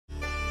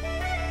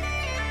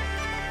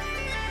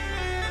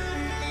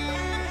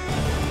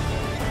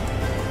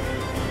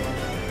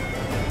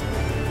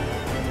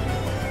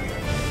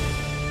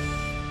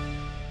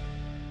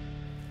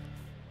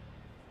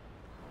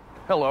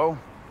Hello,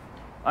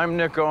 I'm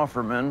Nick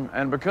Offerman,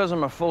 and because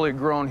I'm a fully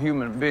grown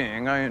human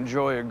being, I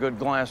enjoy a good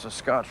glass of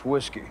Scotch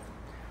whiskey.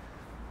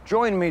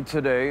 Join me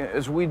today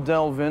as we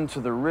delve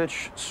into the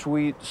rich,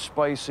 sweet,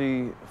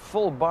 spicy,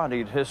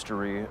 full-bodied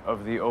history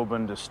of the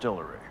Oban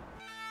distillery.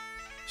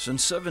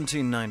 Since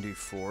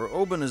 1794,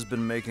 Oban has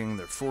been making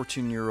their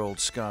 14-year-old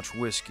Scotch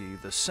whiskey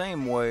the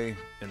same way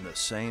in the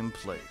same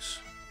place.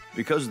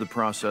 Because the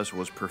process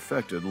was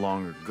perfected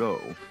long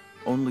ago,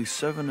 only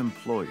 7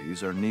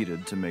 employees are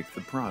needed to make the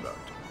product.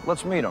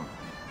 Let's meet them.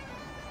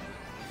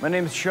 My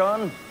name's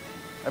Sean.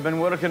 I've been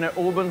working at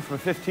Oban for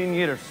 15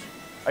 years.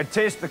 I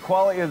taste the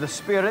quality of the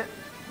spirit,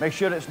 make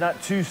sure it's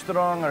not too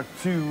strong or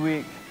too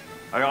weak.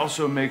 I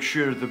also make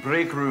sure the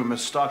break room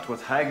is stocked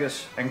with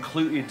haggis and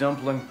clouty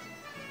dumpling.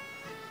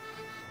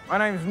 My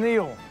name's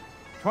Neil,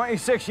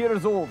 26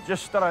 years old,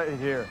 just started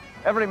here.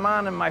 Every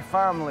man in my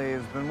family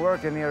has been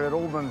working here at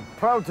Oban.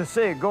 Proud to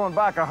say, going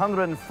back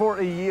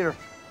 140 years.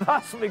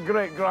 That's my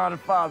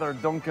great-grandfather,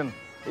 Duncan.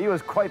 He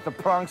was quite the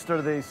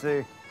prankster, they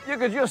say. You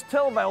could just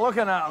tell by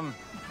looking at him.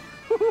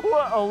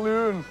 What a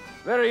loon.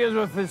 There he is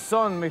with his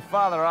son, my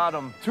father,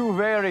 Adam. 2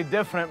 very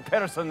different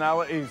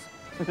personalities.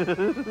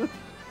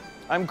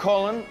 I'm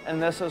Colin,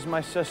 and this is my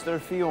sister,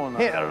 Fiona.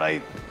 Yeah,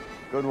 right.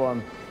 Good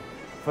one.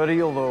 For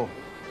real, though,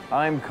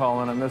 I'm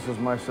Colin, and this is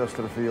my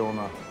sister,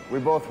 Fiona. We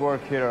both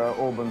work here at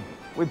Oban.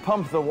 We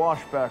pump the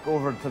wash back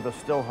over to the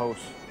still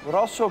house. We're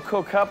also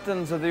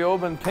co-captains of the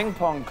Oban Ping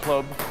Pong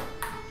Club.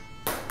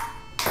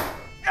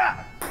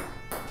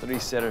 3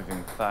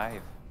 serving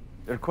 5.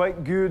 They're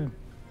quite good.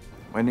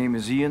 My name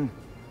is Ian.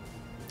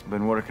 I've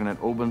been working at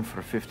Oban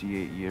for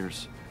 58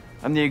 years.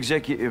 I'm the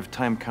executive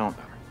time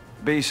counter.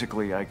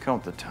 Basically, I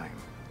count the time.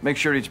 Make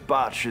sure each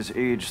batch is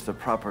aged the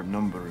proper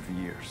number of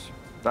years.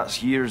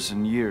 That's years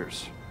and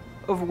years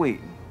of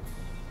waiting.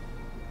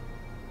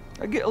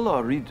 I get a lot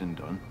of reading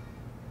done.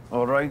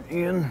 All right,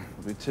 Ian,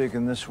 I'll be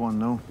taking this one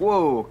now.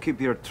 Whoa,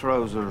 keep your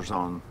trousers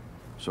on.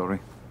 Sorry.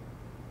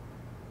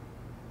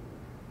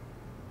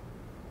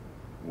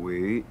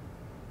 Wait.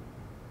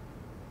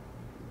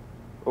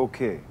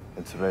 Okay,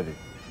 it's ready.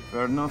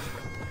 Fair enough.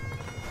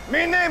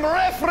 Me name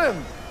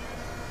Reverend.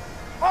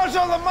 Also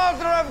the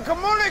master of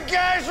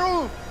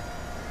communication.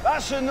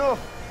 That's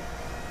enough.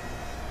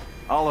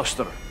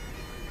 Alistair.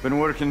 Been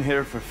working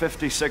here for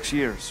 56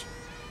 years.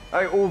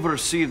 I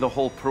oversee the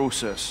whole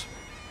process.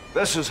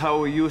 This is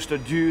how we used to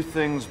do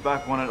things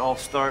back when it all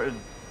started.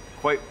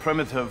 Quite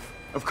primitive.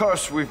 Of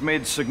course, we've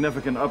made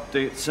significant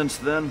updates since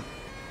then.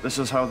 This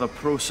is how the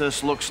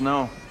process looks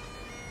now.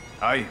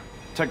 Aye,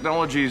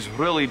 technology's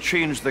really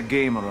changed the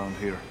game around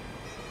here.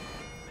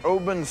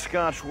 Oban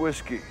Scotch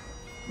whiskey.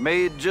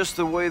 Made just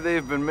the way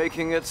they've been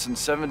making it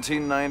since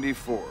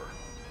 1794.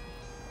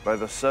 By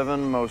the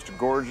 7 most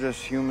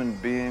gorgeous human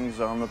beings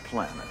on the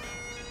planet.